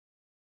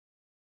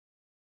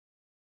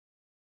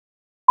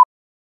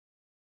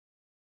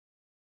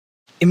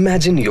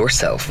Imagine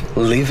yourself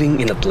living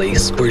in a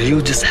place where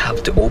you just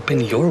have to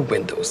open your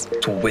windows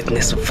to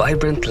witness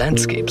vibrant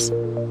landscapes,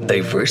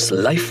 diverse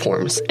life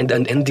forms, and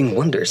unending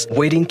wonders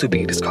waiting to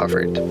be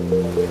discovered.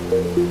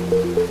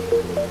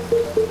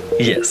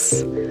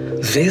 Yes,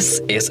 this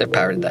is a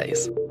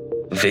paradise.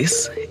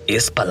 This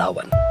is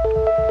Palawan.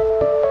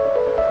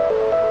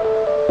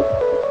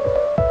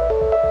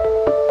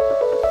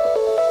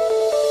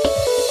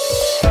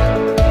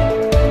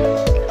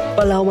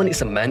 Palawan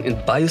is a man and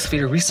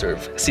biosphere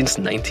reserve since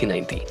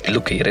 1990,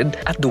 located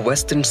at the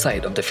western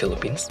side of the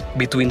Philippines,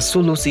 between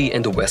Sulu Sea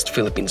and the West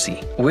Philippine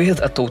Sea,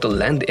 with a total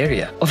land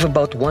area of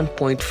about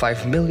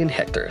 1.5 million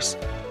hectares,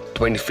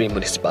 23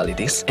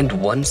 municipalities, and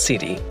 1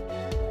 city.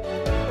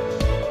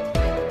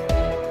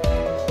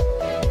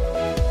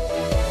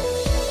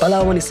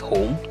 Palawan is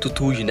home to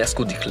 2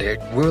 UNESCO-declared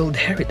World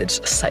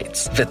Heritage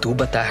Sites, the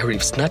Tubataha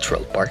Reefs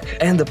Natural Park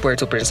and the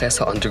Puerto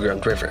Princesa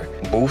Underground River.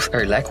 Both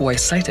are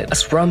likewise cited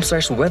as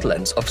Ramsar's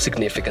wetlands of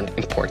significant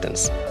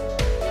importance.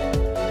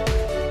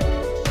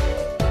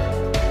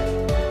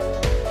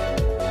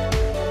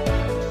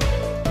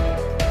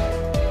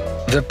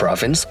 The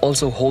province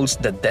also holds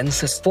the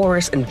densest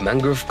forest and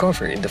mangrove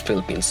cover in the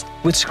Philippines,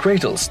 which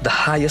cradles the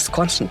highest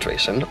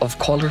concentration of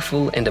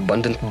colorful and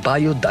abundant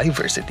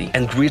biodiversity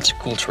and rich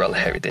cultural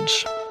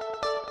heritage.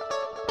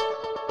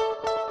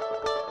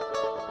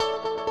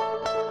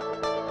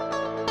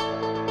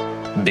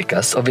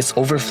 Because of its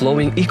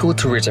overflowing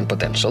ecotourism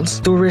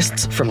potentials,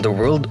 tourists from the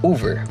world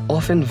over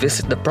often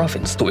visit the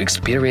province to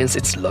experience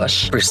its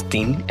lush,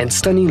 pristine, and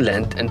stunning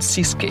land and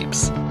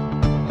seascapes.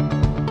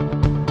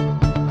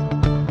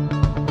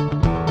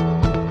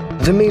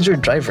 The major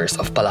drivers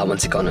of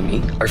Palawan's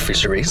economy are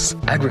fisheries,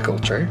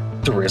 agriculture,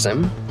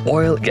 tourism,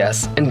 oil,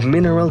 gas, and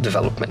mineral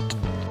development.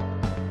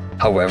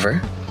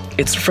 However,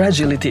 its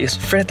fragility is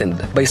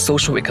threatened by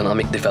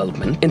socio-economic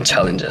development and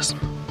challenges.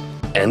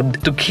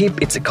 And to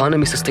keep its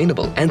economy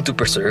sustainable and to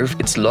preserve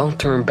its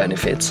long-term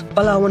benefits,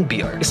 Palawan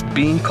BR is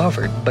being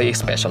covered by a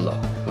special law,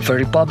 the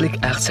Republic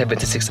Act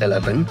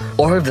 7611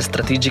 or the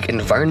Strategic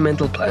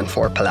Environmental Plan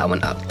for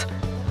Palawan Act.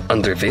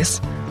 Under this,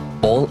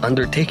 all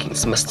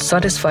undertakings must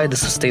satisfy the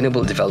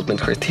sustainable development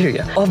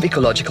criteria of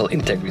ecological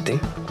integrity,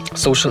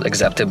 social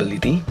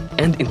acceptability,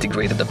 and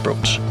integrated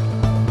approach.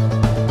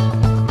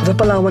 The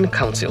Palawan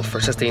Council for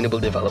Sustainable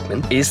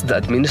Development is the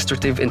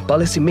administrative and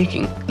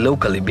policy-making,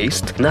 locally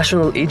based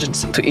national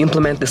agency to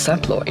implement the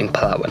SAP law in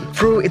Palawan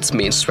through its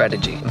main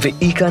strategy, the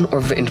ECAN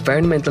or the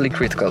Environmentally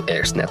Critical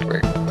Areas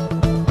Network.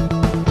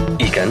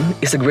 ECAN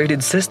is a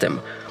graded system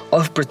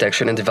of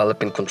protection and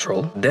development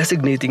control,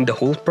 designating the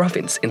whole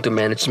province into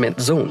management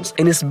zones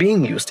and is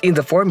being used in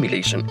the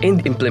formulation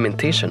and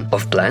implementation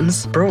of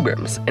plans,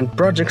 programs, and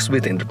projects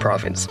within the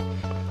province.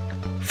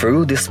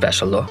 Through this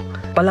special law,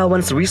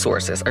 Palawan's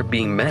resources are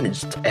being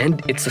managed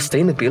and its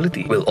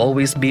sustainability will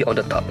always be on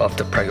the top of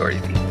the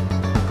priority.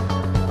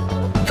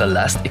 The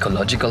last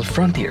ecological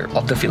frontier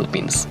of the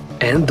Philippines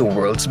and the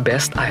world's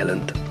best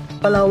island,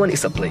 Palawan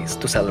is a place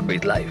to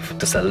celebrate life,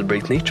 to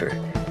celebrate nature,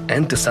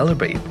 and to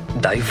celebrate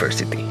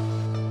diversity.